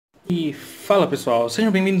E fala pessoal, sejam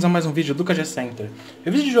bem-vindos a mais um vídeo do KG Center.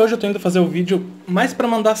 No vídeo de hoje eu tô indo fazer o vídeo mais pra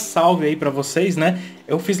mandar salve aí pra vocês, né?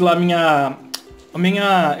 Eu fiz lá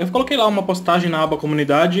eu coloquei lá uma postagem na aba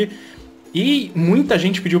comunidade e muita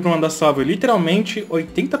gente pediu pra mandar salve. Literalmente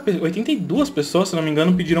 82 pessoas, se não me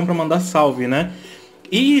engano, pediram pra mandar salve, né?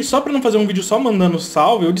 E só pra não fazer um vídeo só mandando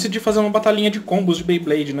salve, eu decidi fazer uma batalhinha de combos de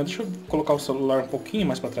Beyblade, né? Deixa eu colocar o celular um pouquinho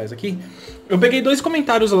mais pra trás aqui. Eu peguei dois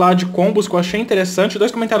comentários lá de combos que eu achei interessante,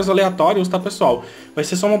 dois comentários aleatórios, tá, pessoal? Vai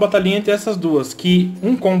ser só uma batalhinha entre essas duas, que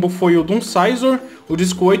um combo foi o Doomscizor, o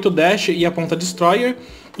disco 8 Dash e a ponta Destroyer,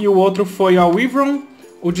 e o outro foi a Wyvron,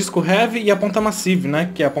 o disco Heavy e a ponta Massive,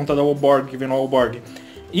 né? Que é a ponta da Allborg, que vem no Allborg.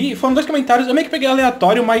 E foram dois comentários, eu meio que peguei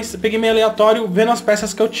aleatório, mas peguei meio aleatório vendo as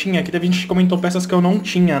peças que eu tinha, que teve gente que comentou peças que eu não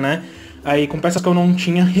tinha, né? Aí com peças que eu não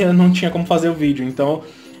tinha, eu não tinha como fazer o vídeo, então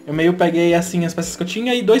eu meio peguei assim as peças que eu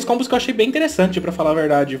tinha e dois combos que eu achei bem interessante, pra falar a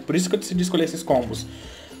verdade, por isso que eu decidi escolher esses combos.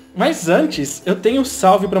 Mas antes, eu tenho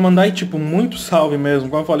salve pra mandar e tipo, muito salve mesmo,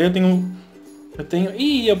 como eu falei, eu tenho...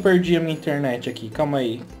 Ih, eu perdi a minha internet aqui, calma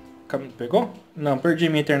aí. Pegou? Não, perdi a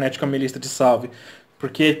minha internet com a minha lista de salve.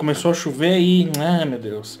 Porque começou a chover e... Ah, meu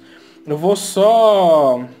Deus. Eu vou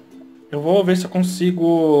ver se eu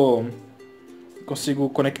consigo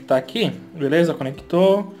conectar aqui. Beleza?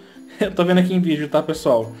 Conectou. Eu tô vendo aqui em vídeo, tá,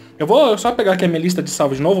 pessoal? Eu vou só pegar aqui a minha lista de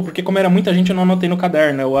salve de novo, porque como era muita gente, eu não anotei no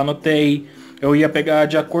caderno. Eu ia pegar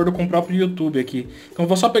de acordo com o próprio YouTube aqui. Então eu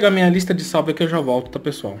vou só pegar minha lista de salve aqui e eu já volto, tá,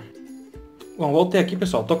 pessoal? Bom, voltei aqui,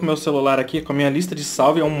 pessoal. Tô com meu celular aqui, com a minha lista de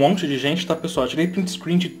salve. É um monte de gente, tá, pessoal? Tirei print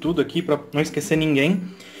screen de tudo aqui pra não esquecer ninguém.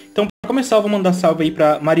 Então, pra começar, eu vou mandar salve aí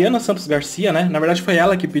pra Mariana Santos Garcia, né? Na verdade, foi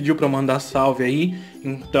ela que pediu pra eu mandar salve aí.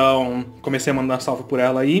 Então, comecei a mandar salve por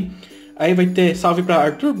ela aí. Aí vai ter salve pra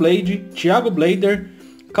Arthur Blade, Thiago Blader,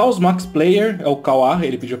 Caos Max Player, é o Kauá.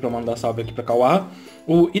 Ele pediu pra eu mandar salve aqui pra Kauá.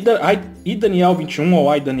 O Daniel21,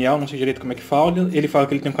 ou Daniel, não sei direito como é que fala. Ele fala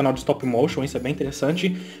que ele tem um canal de stop motion, isso é bem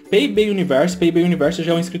interessante. Paybay Universe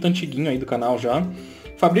já é um inscrito antiguinho aí do canal já.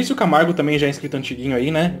 Fabrício Camargo também já é inscrito antiguinho aí,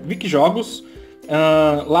 né? Vic Jogos,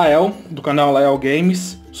 Lael, do canal Lael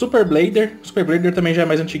Games. Super Blader também já é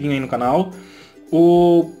mais antiguinho aí no canal.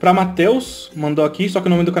 Pra Matheus, mandou aqui, só que o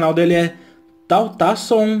nome do canal dele é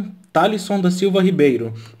Talisson da Silva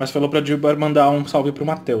Ribeiro. Mas falou pra mandar um salve pro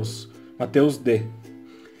Matheus D.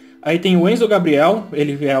 Aí tem o Enzo Gabriel,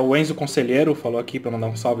 ele é o Enzo Conselheiro, falou aqui pra mandar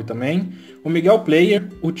um salve também. O Miguel Player,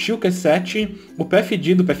 o Tio Q7, o Pé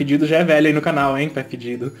Fedido já é velho aí no canal, hein, Pé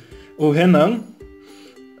Fedido. O Renan.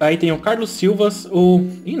 Aí tem o Carlos Silvas,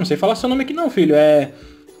 Ih, não sei falar seu nome aqui não, filho, é...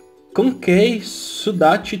 Kunkei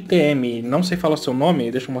Sudati TM, não sei falar seu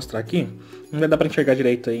nome, deixa eu mostrar aqui. Não vai dar pra enxergar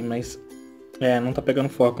direito aí, mas... não tá pegando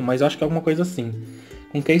foco, mas acho que é alguma coisa assim.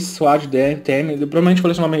 Kunkei Sudati TM, provavelmente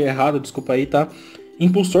falei seu nome errado, desculpa aí, tá?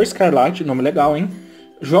 Impulsor Escarlate, nome legal, hein?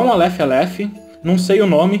 João Aleph, não sei o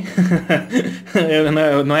nome.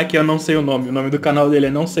 Não é que eu não sei o nome do canal dele é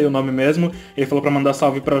não sei o nome mesmo. Ele falou pra mandar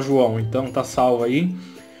salve pra João, então tá salvo aí.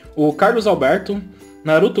 O Carlos Alberto,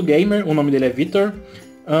 Naruto Gamer, o nome dele é Vitor.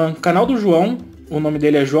 Canal do João, o nome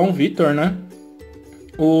dele é João Vitor, né?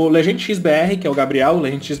 O Legend XBR, que é o Gabriel, o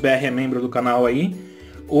Legend XBR é membro do canal aí.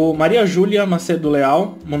 O Maria Júlia Macedo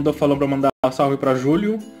Leal, falou pra mandar salve pra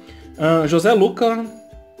Júlio. José Luca,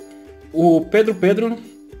 o Pedro,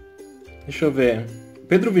 deixa eu ver,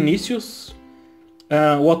 Pedro Vinícius,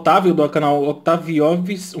 o Otávio do canal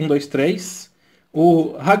Otavioves 123,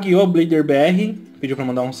 o Hagio Blader BR, pediu pra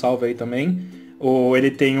mandar um salve aí também, ele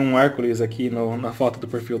tem um Hércules aqui na foto do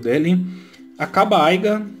perfil dele, a Caba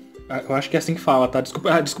Aiga, eu acho que é assim que fala, tá?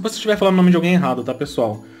 Desculpa se eu estiver falando o nome de alguém errado, tá,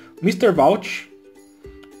 pessoal? Mr. Vault,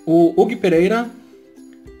 o Hugo Pereira,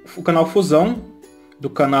 o canal Fusão, do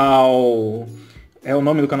canal... o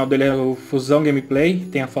nome do canal dele é o Fusão Gameplay,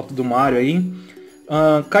 tem a foto do Mario aí.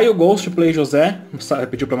 Caio Ghost Play José,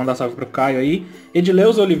 pediu pra mandar salve pro Caio aí.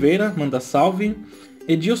 Edileuza Oliveira, manda salve.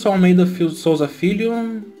 Edilson Almeida Souza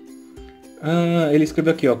Filho. Ele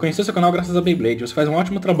escreveu aqui, ó. Conheci seu canal graças a Beyblade, você faz um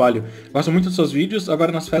ótimo trabalho. Gosto muito dos seus vídeos,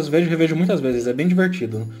 agora nas festas vejo e revejo muitas vezes, é bem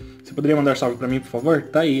divertido. Você poderia mandar salve pra mim, por favor?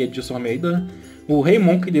 Tá aí, Edilson Almeida. O Rei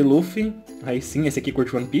Monk de Luffy, aí sim, esse aqui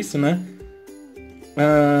curte One Piece, né?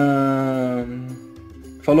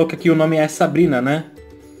 Falou que aqui o nome é Sabrina, né?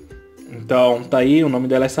 Então, tá aí, o nome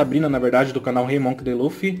dela é Sabrina, na verdade, do canal Rei Monk de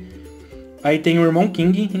Luffy. Aí tem o irmão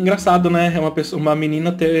King, engraçado, né? É uma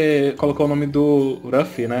menina colocou o nome do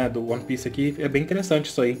Ruffy, né? Do One Piece aqui, é bem interessante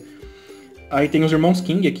isso aí. Aí tem os irmãos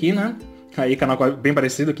King aqui, né? Aí canal bem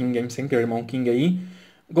parecido, King Game Center, irmão King aí.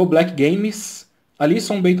 Go Black Games,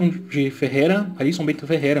 Alisson Bento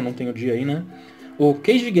Ferreira, não tem o dia aí, né? O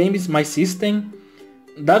Cage Games My System,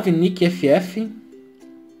 Davinic FF,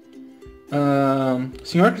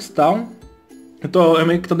 Senhor Cristal. Eu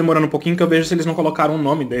meio que tô demorando um pouquinho, que eu vejo se eles não colocaram o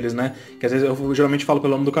nome deles, né? Que às vezes eu geralmente falo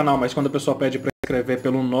pelo nome do canal, mas quando a pessoa pede pra escrever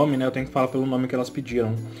pelo nome, né? Eu tenho que falar pelo nome que elas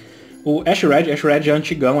pediram. O Ash Red é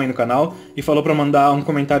antigão aí no canal, e falou pra mandar um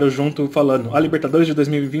comentário junto falando: a Libertadores de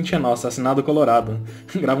 2020 é nossa, assinado Colorado.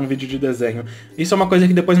 Grava um vídeo de desenho. Isso é uma coisa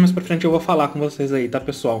que depois mais pra frente eu vou falar com vocês aí, tá,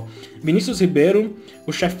 pessoal? Vinícius Ribeiro,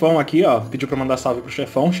 o chefão aqui, ó, pediu pra mandar salve pro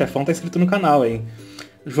chefão. O chefão tá inscrito no canal aí.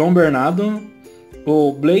 João Bernardo,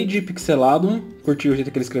 o Blade Pixelado, curtiu o jeito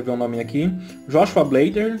que ele escreveu o nome aqui. Joshua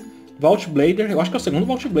Blader, Vault Blader, eu acho que é o segundo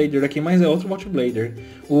Vault Blader aqui, mas é outro Vault Blader.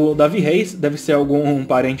 O Davi Reis, deve ser algum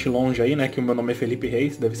parente longe aí, né, que o meu nome é Felipe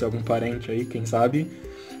Reis, deve ser algum parente aí, quem sabe.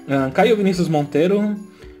 Caio Vinícius Monteiro,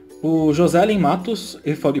 o Joselen Matos,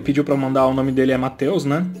 ele pediu pra mandar, o nome dele é Matheus,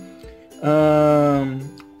 né.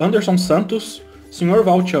 Anderson Santos, Sr.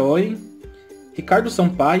 Vault Aoi, Ricardo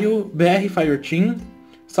Sampaio, BR Fireteam,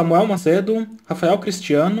 Samuel Macedo, Rafael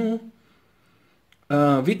Cristiano,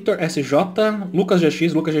 Victor SJ, Lucas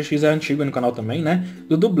GX é antigo aí no canal também, né?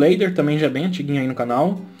 Dudu Blader também já é bem antiguinho aí no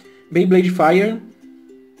canal. Beyblade Fire,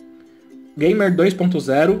 Gamer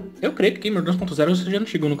 2.0, eu creio que Gamer 2.0 seja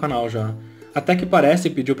antigo no canal já. Até que Parece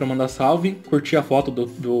pediu pra mandar salve, curti a foto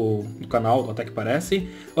do canal do Até que Parece.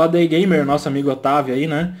 O AD Gamer, nosso amigo Otávio aí,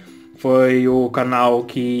 né? Foi o canal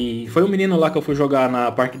que... Foi o menino lá que eu fui jogar na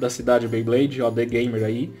Parque da Cidade Beyblade, o AD Gamer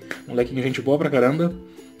aí. Molequinho, gente boa pra caramba.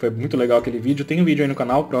 Foi muito legal aquele vídeo. Tem um vídeo aí no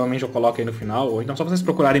canal, provavelmente eu coloco aí no final. Ou então só vocês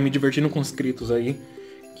procurarem Me Divertindo com Inscritos aí,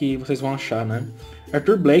 que vocês vão achar, né?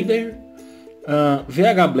 Arthur Blader,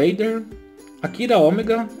 VH Blader, Akira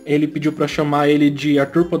Omega, ele pediu pra chamar ele de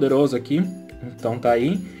Arthur Poderoso aqui. Então tá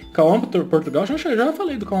aí. Cauã Portugal, já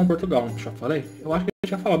falei do Cauã Portugal, já falei? Eu acho que eu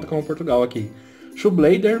tinha falado do Cauã Portugal aqui. Shu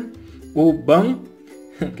Blader, o Ban,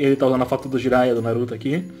 que ele tá usando a foto do Jiraiya do Naruto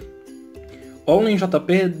aqui. Olen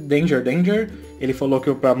JP, Danger, ele falou que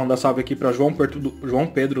eu pra mandar salve aqui pra João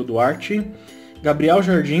Pedro Duarte. Gabriel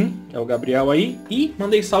Jardim, é o Gabriel aí. E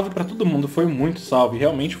mandei salve pra todo mundo, foi muito salve,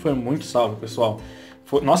 realmente foi muito salve, pessoal.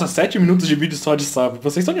 Nossa, 7 minutos de vídeo só de salve.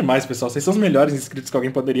 Vocês são demais, pessoal, vocês são os melhores inscritos que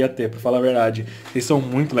alguém poderia ter, pra falar a verdade. Vocês são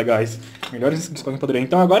muito legais, melhores inscritos que alguém poderia.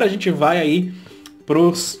 Então agora a gente vai aí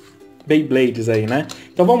pros Beyblades aí, né?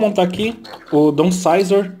 Então vamos montar aqui o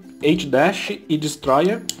Doomscizor, H-Dash e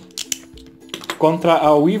Destroyer contra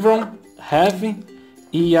a Wyvron, Heavy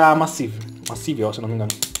e a Massive, ó, se eu não me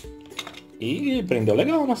engano. E prendeu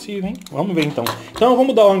legal a Massive, hein? Vamos ver então. Então vamos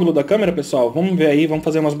mudar o ângulo da câmera, pessoal. Vamos ver aí, vamos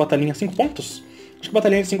fazer umas batalhinhas 5 pontos. Acho que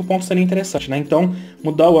batalhinha de 5 pontos seria interessante, né? Então,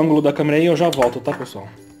 mudar o ângulo da câmera aí e eu já volto, tá, pessoal?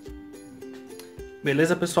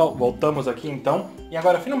 Beleza, pessoal? Voltamos aqui, então. E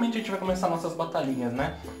agora, finalmente, a gente vai começar nossas batalhinhas,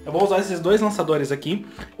 né? Eu vou usar esses dois lançadores aqui.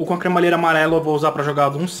 O com a cremalheira amarela eu vou usar pra jogar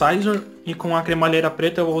o Doomscizor. E com a cremalheira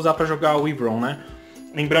preta eu vou usar pra jogar o Wyvron, né?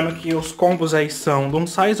 Lembrando que os combos aí são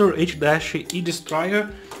Doomscizor, H-Dash e Destroyer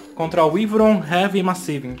contra o Wyvron, Heavy e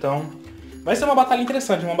Massive. Então, vai ser uma batalha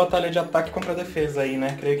interessante. Uma batalha de ataque contra defesa aí,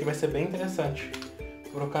 né? Creio que vai ser bem interessante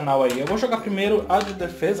pro canal aí. Eu vou jogar primeiro a de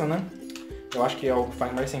defesa, né? Eu acho que é o que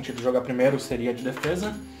faz mais sentido jogar primeiro, seria de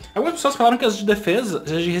defesa. Algumas pessoas falaram que as de defesa,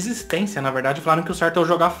 as de resistência, na verdade, falaram que o certo é eu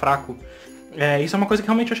jogar fraco. Isso é uma coisa que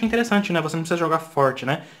realmente eu achei interessante, né? Você não precisa jogar forte,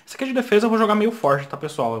 né? Essa aqui é de defesa eu vou jogar meio forte, tá,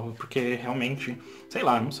 pessoal? Porque realmente, sei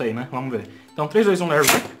lá, não sei, né? Vamos ver. Então 3, 2, 1, Larry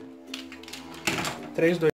Rip.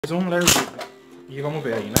 3, 2, 1, Larry Rip. E vamos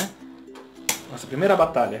ver aí, né? Nossa primeira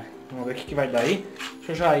batalha. Vamos ver o que vai dar aí.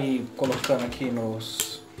 Deixa eu já ir colocando aqui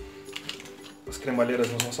as cremalheiras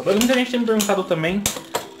nos lançadores. Muita gente tem me perguntado também.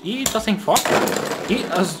 Ih, tá sem foco?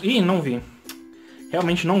 Ih, não vi.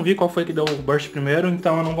 Realmente não vi qual foi que deu o burst primeiro,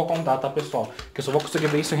 então eu não vou contar, tá, pessoal? Porque eu só vou conseguir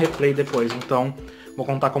ver isso em replay depois, então vou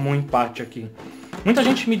contar como um empate aqui. Muita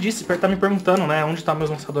gente me disse, tá me perguntando, né, onde tá meus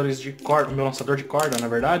lançadores de corda, meu lançador de corda, na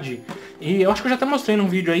verdade. E eu acho que eu já até mostrei num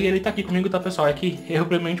vídeo aí, ele tá aqui comigo, tá, pessoal? É que eu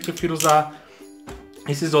realmente prefiro usar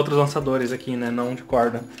esses outros lançadores aqui, né, não de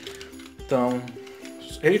corda. Então,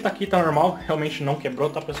 ele tá aqui, tá normal, realmente não quebrou,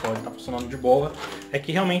 tá, pessoal? Ele tá funcionando de boa. É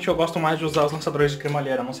que realmente eu gosto mais de usar os lançadores de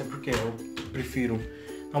cremalheira, não sei porquê, eu prefiro.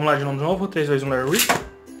 Vamos lá de novo, 3, 2, 1, Larry Rip.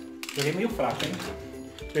 Joguei meio fraco, hein?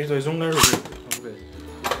 3, 2, 1, Larry Rip. Vamos ver.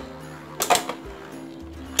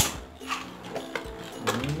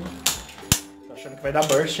 Tô achando que vai dar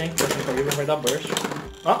burst, hein? Tô achando que a Wyvron vai dar burst.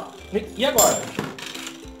 Ó, e agora?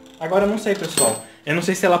 Agora eu não sei, pessoal. Eu não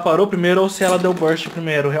sei se ela parou primeiro ou se ela deu burst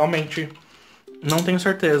primeiro, realmente não tenho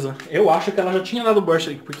certeza. Eu acho que ela já tinha dado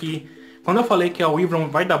burst, porque quando eu falei que a Wyvron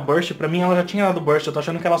vai dar burst, pra mim ela já tinha dado burst. Eu tô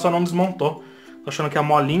achando que ela só não desmontou. Tô achando que a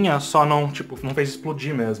molinha só não, tipo, não fez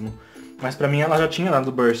explodir mesmo. Mas pra mim ela já tinha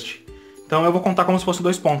dado burst. Então eu vou contar como se fosse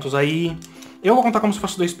 2 pontos. Aí, eu vou contar como se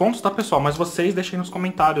fosse 2 pontos, tá, pessoal? Mas vocês deixem nos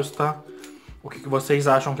comentários, tá? o que vocês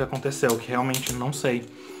acham que aconteceu, que realmente não sei.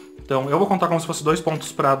 Então eu vou contar como se fosse 2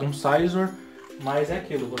 pontos pra Doomscizor, mas é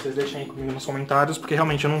aquilo, vocês deixem aí comigo nos comentários, porque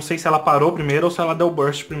realmente eu não sei se ela parou primeiro ou se ela deu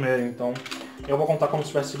burst primeiro, então eu vou contar como se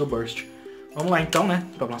tivesse sido burst. Vamos lá então, né,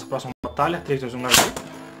 pra nossa próxima batalha, 3, 2, 1, largou.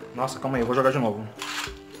 Nossa, calma aí, eu vou jogar de novo.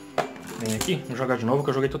 Vem aqui, vou jogar de novo que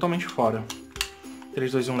eu joguei totalmente fora.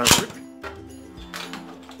 3, 2, 1, largou.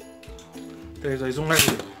 3, 2, 1,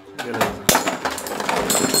 largou. Beleza.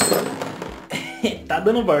 Tá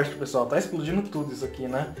dando burst, pessoal. Tá explodindo tudo isso aqui,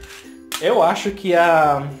 né? Eu acho que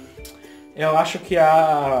a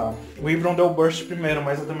Wyvron deu burst primeiro,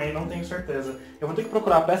 mas eu também não tenho certeza. Eu vou ter que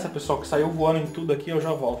procurar a peça, pessoal, que saiu voando em tudo aqui, eu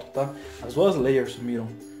já volto, tá? As duas layers sumiram.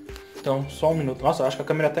 Então, só um minuto. Nossa, eu acho que a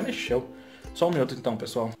câmera até mexeu. Só um minuto então,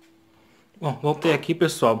 pessoal. Bom, voltei aqui,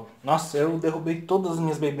 pessoal. Nossa, eu derrubei todas as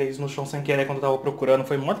minhas Beyblades no chão sem querer quando eu tava procurando.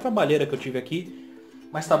 Foi a maior trabalheira que eu tive aqui.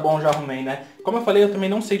 Mas tá bom, já arrumei, né? Como eu falei, eu também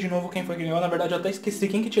não sei de novo quem foi que ganhou. Na verdade, eu até esqueci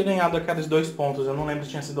quem que tinha ganhado aqueles 2 pontos. Eu não lembro se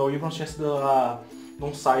tinha sido a Wyvron ou se tinha sido a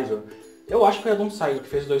Doomscizor. Eu acho que foi a Doomscizor que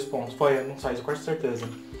fez 2 pontos. Foi a Doomscizor, com certeza.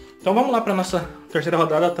 Então vamos lá pra nossa terceira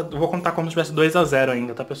rodada. Eu vou contar como se tivesse 2 a 0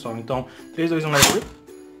 ainda, tá, pessoal? Então, 3, 2, 1, let's rip.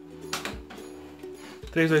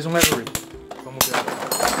 3, 2, 1, let's rip. Vamos ver.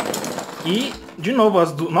 E, de novo,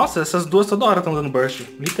 as duas... Nossa, essas duas toda hora estão dando burst.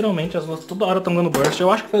 Literalmente, as duas toda hora estão dando burst.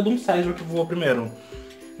 Eu acho que foi a Doomscizor que voou primeiro.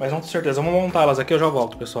 Mas não tenho certeza. Vamos montar elas aqui, eu já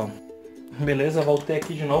volto, pessoal. Beleza, voltei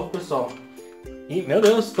aqui de novo, pessoal. E, meu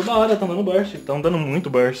Deus, toda hora estão dando burst. Estão dando muito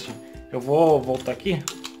burst. Eu vou voltar aqui.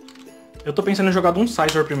 Eu tô pensando em jogar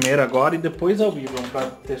Doomscizor primeiro agora e depois a Wyvron, pra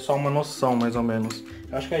ter só uma noção, mais ou menos.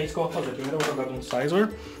 Eu acho que é isso que eu vou fazer. Primeiro eu vou jogar Doomscizor.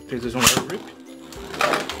 3, 2, 1, rip.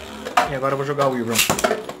 E agora eu vou jogar a Wyvron.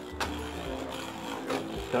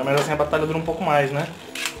 Pelo menos assim a batalha dura um pouco mais, né?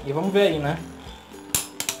 E vamos ver aí, né?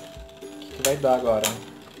 O que vai dar agora.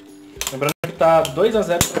 Lembrando que tá 2 a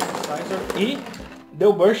 0 para Doomscizor e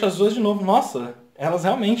deu burst as duas de novo. Nossa, elas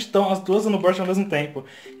realmente estão as duas dando burst ao mesmo tempo.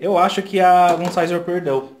 Eu acho que a Doomscizor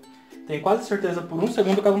perdeu. Tenho quase certeza por um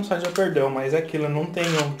segundo que a Doomscizor perdeu, mas é aquilo, eu não tenho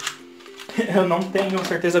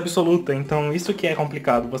certeza absoluta. Então isso que é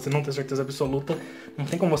complicado, você não ter certeza absoluta, não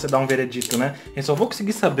tem como você dar um veredito, né? Eu só vou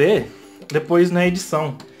conseguir saber depois na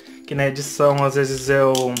edição. Que na edição às vezes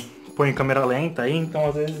eu ponho câmera lenta aí, então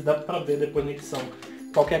às vezes dá pra ver depois na edição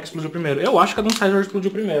qual que é que explodiu primeiro. Eu acho que a Doomscizor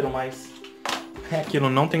explodiu primeiro, mas é aquilo,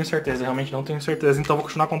 não tenho certeza, realmente não tenho certeza. Então eu vou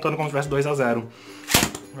continuar contando como se tivesse 2 a 0.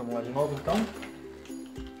 Vamos lá de novo então.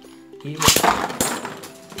 E...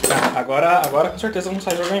 agora com certeza a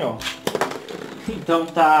Doomscizor ganhou. Então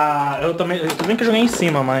tá... Eu também que eu joguei em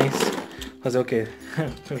cima, mas... fazer o quê?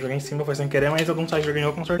 Eu joguei em cima, foi sem querer, mas a Doomscizor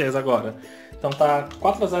ganhou com certeza agora. Então tá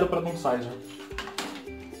 4 a 0 pra Doomscizor.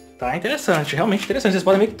 Tá interessante, realmente interessante. Vocês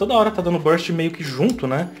podem ver que toda hora tá dando burst meio que junto,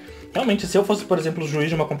 né? Realmente, se eu fosse, por exemplo, o juiz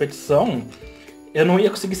de uma competição, eu não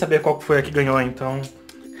ia conseguir saber qual foi a que ganhou, então...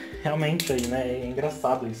 realmente aí, né? É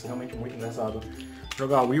engraçado isso, realmente muito engraçado. Vou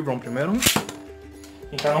jogar a Wyvron primeiro.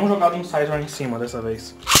 Então não jogar a Doomscizor em cima dessa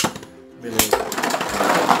vez. Beleza.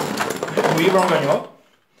 O Wyvron ganhou.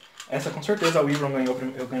 Essa com certeza a Wyvron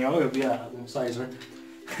ganhou, eu vi a Doomscizor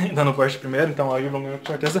dando burst primeiro, então a Wyvron ganhou com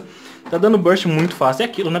certeza. Tá dando burst muito fácil. É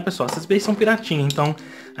aquilo, né, pessoal? Essas bays são piratinha, então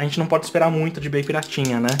a gente não pode esperar muito de bay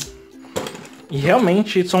piratinha, né? E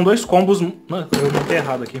realmente são 2 combos... eu botei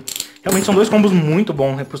errado aqui. Realmente são 2 combos muito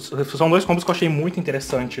bons. São 2 combos que eu achei muito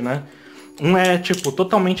interessante, né? Um é, tipo,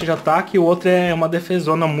 totalmente de ataque e o outro é uma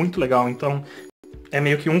defesona muito legal. Então, é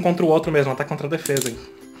meio que um contra o outro mesmo, ataque contra a defesa.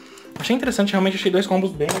 Achei interessante, realmente achei 2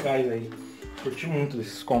 combos bem legais aí. Curti muito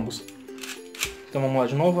desses combos. Então vamos lá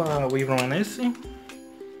de novo, a Wyvron é nesse.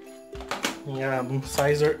 E a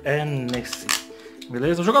Doomscizor é nesse.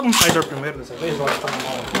 Beleza? Vou jogar a Doomscizor primeiro dessa vez, olha que tá na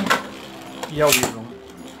mão aqui. E a Wyvron.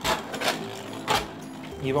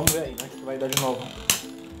 E vamos ver aí, né, que vai dar de novo.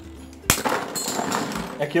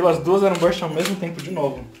 É aquilo, as duas eram burst ao mesmo tempo de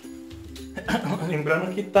novo.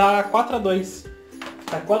 Lembrando que tá 4 a 2.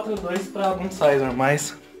 Tá 4 a 2 pra Doomscizor,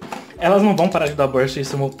 mas elas não vão parar de dar burst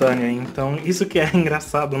simultânea, então isso que é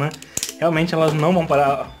engraçado, né? Realmente elas não vão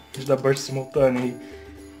parar de dar burst simultânea.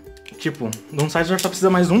 E, tipo, Doomscizor só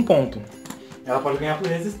precisa mais um ponto. Ela pode ganhar por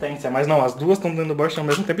resistência, mas não, as duas estão dando burst ao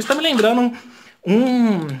mesmo tempo. Isso tá me lembrando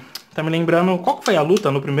tá me lembrando qual que foi a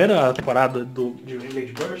luta na primeira temporada de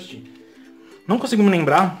Beyblade Burst? Não consigo me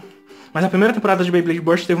lembrar, mas na primeira temporada de Beyblade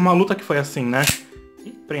Burst teve uma luta que foi assim, né?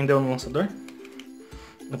 Ih, prendeu no lançador.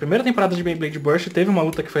 Na primeira temporada de Beyblade Burst teve uma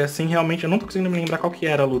luta que foi assim, realmente eu não tô conseguindo me lembrar qual que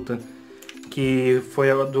era a luta. Que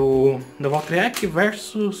foi a do Valtryek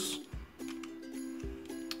versus...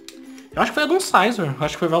 eu acho que foi a Doomscizor.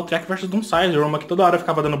 Acho que foi Valtryek versus Doomscizor. Uma que toda hora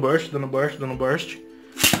ficava dando burst, dando burst, dando burst.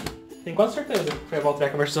 Tenho quase certeza que foi a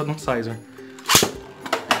Valtryek versus a Doomscizor.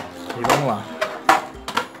 E vamos lá.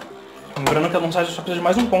 Lembrando que a Doomscizor só precisa de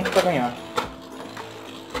mais um ponto pra ganhar.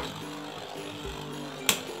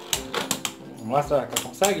 Vamos lá, será que ela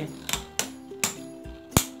consegue?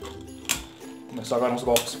 Começou agora uns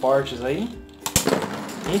golpes fortes aí.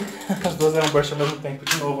 E as duas eram burst ao mesmo tempo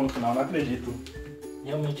de novo no final, não acredito.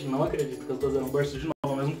 Realmente não acredito que as duas eram burst de novo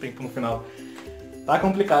ao mesmo tempo no final. Tá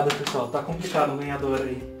complicado, pessoal, tá complicado o ganhador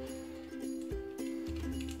aí.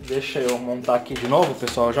 Deixa eu montar aqui de novo,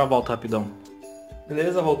 pessoal, eu já volto rapidão.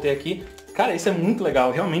 Beleza, voltei aqui. Cara, isso é muito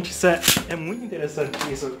legal, realmente isso é muito interessante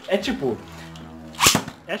isso. É tipo...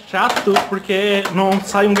 É chato porque não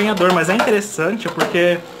sai um ganhador, mas é interessante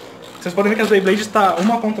porque... Vocês podem ver que as Beyblades tá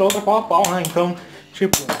uma contra a outra pau a pau, né? Então,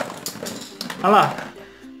 tipo... Olha lá,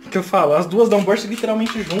 o que eu falo, as duas dão burst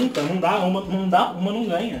literalmente juntas, uma não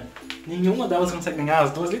ganha. Nenhuma delas consegue ganhar,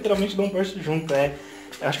 as duas literalmente dão burst junto.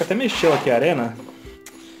 Acho que até mexeu aqui a arena.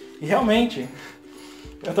 E realmente,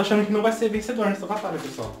 eu tô achando que não vai ser vencedor nessa batalha,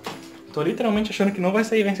 pessoal. Tô literalmente achando que não vai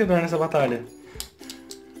sair vencedor nessa batalha.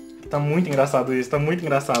 Tá muito engraçado isso, tá muito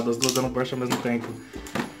engraçado, as duas dando burst ao mesmo tempo.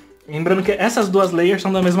 Lembrando que essas duas layers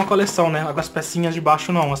são da mesma coleção, né? As pecinhas de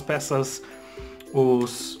baixo não, as peças,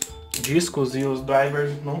 os discos e os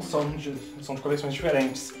drivers não são de coleções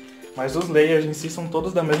diferentes. Mas os layers em si são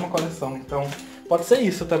todos da mesma coleção, então pode ser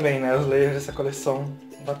isso também, né? Os layers dessa coleção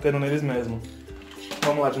batendo neles mesmo.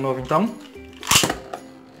 Vamos lá de novo então.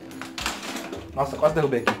 Nossa, quase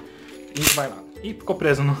derrubei aqui. E vai lá. Ih, ficou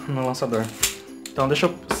preso no lançador. Então deixa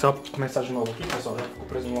eu só começar de novo aqui, pessoal. Já ficou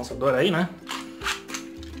preso no lançador aí, né?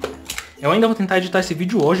 Eu ainda vou tentar editar esse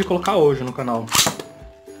vídeo hoje e colocar hoje no canal.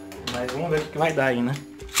 Mas vamos ver o que vai dar aí, né?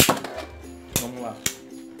 Vamos lá.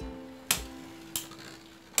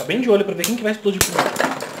 Tá bem de olho pra ver quem que vai explodir primeiro.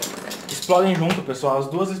 Explodem junto, pessoal. As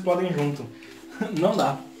duas explodem junto. Não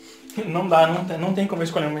dá. Não tem como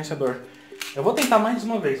escolher um vencedor. Eu vou tentar mais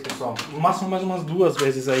uma vez, pessoal. No máximo mais umas 2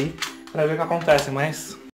 vezes aí pra ver o que acontece,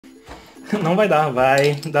 mas... Não vai dar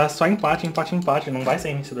só empate. Não vai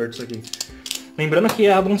ser vencedor disso aqui. Lembrando que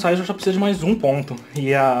a Doomscizor só precisa de mais um ponto.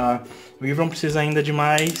 E a Wyvron precisa ainda de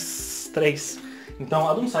mais 3. Então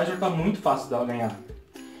a Doomscizor tá muito fácil dela ganhar.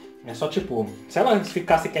 É só tipo, se ela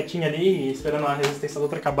ficasse quietinha ali esperando a resistência da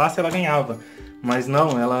outra acabar, ela ganhava. Mas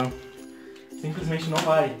não, ela simplesmente não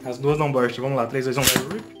vai. As duas não burst. Vamos lá, 3, 2, 1, Larry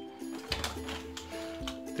Rip.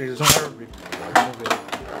 3, 2, 1, Larry Rip. Vamos ver.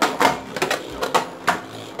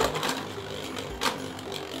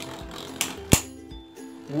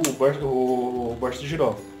 O burst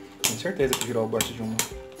girou. Tenho certeza que girou o burst de uma.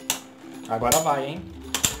 Agora vai, hein?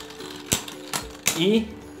 E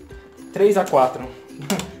 3-4.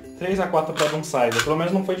 3-4 pra Doomscizor. Pelo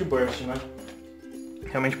menos não foi de burst, né?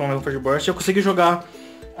 Realmente pelo menos não foi de burst. Eu consegui jogar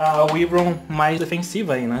a Wyvron mais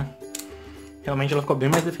defensiva aí, né? Realmente ela ficou bem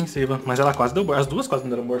mais defensiva. Mas ela quase deu burst. As duas quase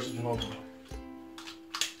não deram burst de novo.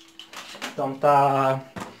 Então tá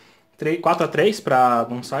 4-3 pra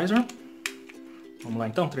Doomscizor. Vamos lá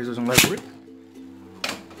então, 3, 2, 1, Larry Rip.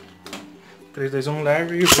 3, 2, 1,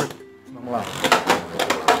 Larry Rip. Vamos lá.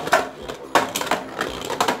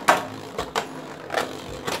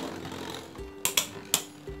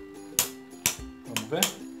 Vamos ver.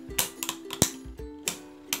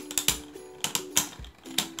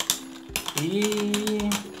 E...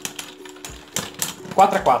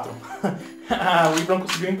 4-4. A Wyvron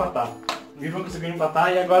conseguiu empatar. O Wyvron conseguiu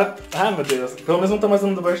empatar e agora... Ah, meu Deus. Pelo menos não tô mais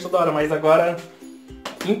dando burst toda hora, mas agora...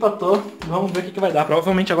 Empatou, vamos ver o que vai dar.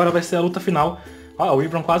 Provavelmente agora vai ser a luta final. Ó, o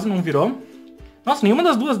Wyvron quase não virou. Nossa, nenhuma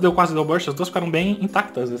das duas quase deu burst. As duas ficaram bem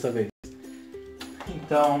intactas dessa vez.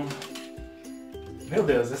 Então... Meu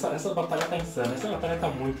Deus, essa batalha tá insana. Essa batalha tá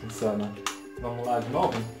muito insana. Vamos lá de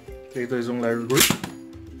novo. 3, 2, 1, Larry Rip.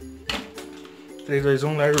 3, 2,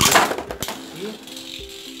 1, Larry Rip. E...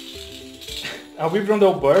 A Wyvron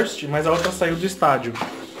deu burst, mas ela já saiu do estádio.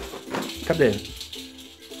 Cadê?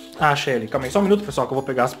 Ah, achei ele. Calma aí, só um minuto, pessoal, que eu vou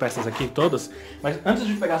pegar as peças aqui todas. Mas antes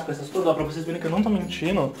de pegar as peças todas, ó, pra vocês verem que eu não tô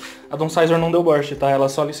mentindo, a Doomscizor não deu burst, tá? Ela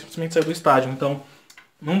só simplesmente saiu do estádio. Então,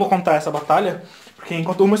 não vou contar essa batalha, porque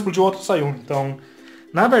enquanto uma explodiu, o outro saiu. Então,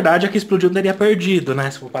 na verdade, a que explodiu teria perdido,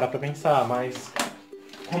 né? Se for parar pra pensar. Mas,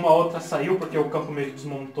 como a outra saiu, porque o campo meio que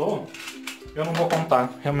desmontou, eu não vou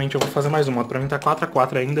contar. Realmente, eu vou fazer mais uma. Pra mim tá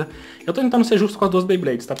 4-4 ainda. Eu tô tentando ser justo com as duas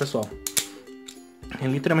Beyblades, tá, pessoal?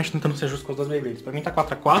 Literalmente tentando ser justo com as duas Beyblades. Pra mim tá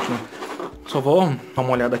 4-4. Só vou dar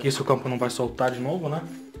uma olhada aqui se o campo não vai soltar de novo, né?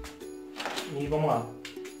 E vamos lá.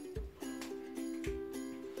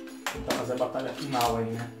 Tentar fazer a batalha final aí,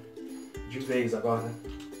 né? De vez agora.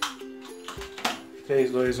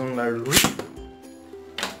 3, 2, 1, Larry Rip.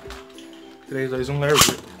 3, 2, 1, Larry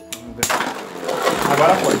Rip. Vamos ver.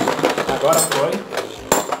 Agora foi. Agora foi.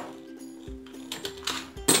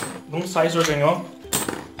 Doomscizor ganhou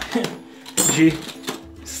de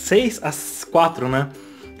 6-4, né?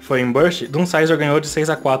 Foi em Burst. Doomscizor ganhou de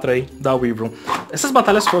 6-4 aí da Wyvron. Essas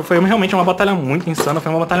batalhas foi realmente uma batalha muito insana, foi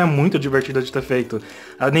uma batalha muito divertida de ter feito.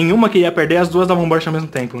 Nenhuma queria perder, as duas davam burst ao mesmo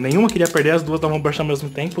tempo. Nenhuma queria perder, as duas davam burst ao mesmo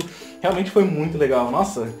tempo. Realmente foi muito legal.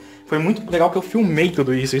 Nossa, foi muito legal que eu filmei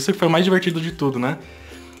tudo isso. Isso foi o mais divertido de tudo, né?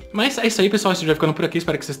 Mas é isso aí, pessoal. Esse vídeo vai ficando por aqui.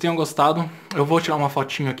 Espero que vocês tenham gostado. Eu vou tirar uma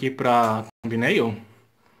fotinho aqui pra thumbnail.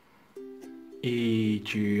 E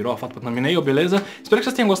tirou a foto pra thumbnail, beleza? Espero que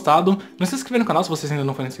vocês tenham gostado. Não se inscrevam no canal se vocês ainda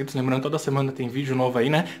não forem inscritos. Lembrando, toda semana tem vídeo novo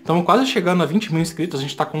aí, né? Estamos quase chegando a 20 mil inscritos. A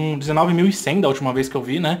gente tá com 19.100 da última vez que eu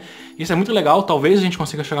vi, né? Isso é muito legal. Talvez a gente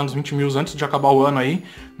consiga chegar nos 20 mil antes de acabar o ano aí.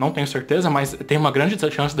 Não tenho certeza, mas tem uma grande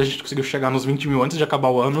chance da gente conseguir chegar nos 20 mil antes de acabar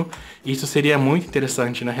o ano. E isso seria muito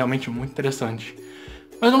interessante, né? Realmente muito interessante.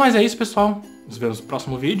 Mas no mais é isso, pessoal. Nos vemos no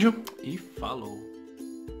próximo vídeo e falou!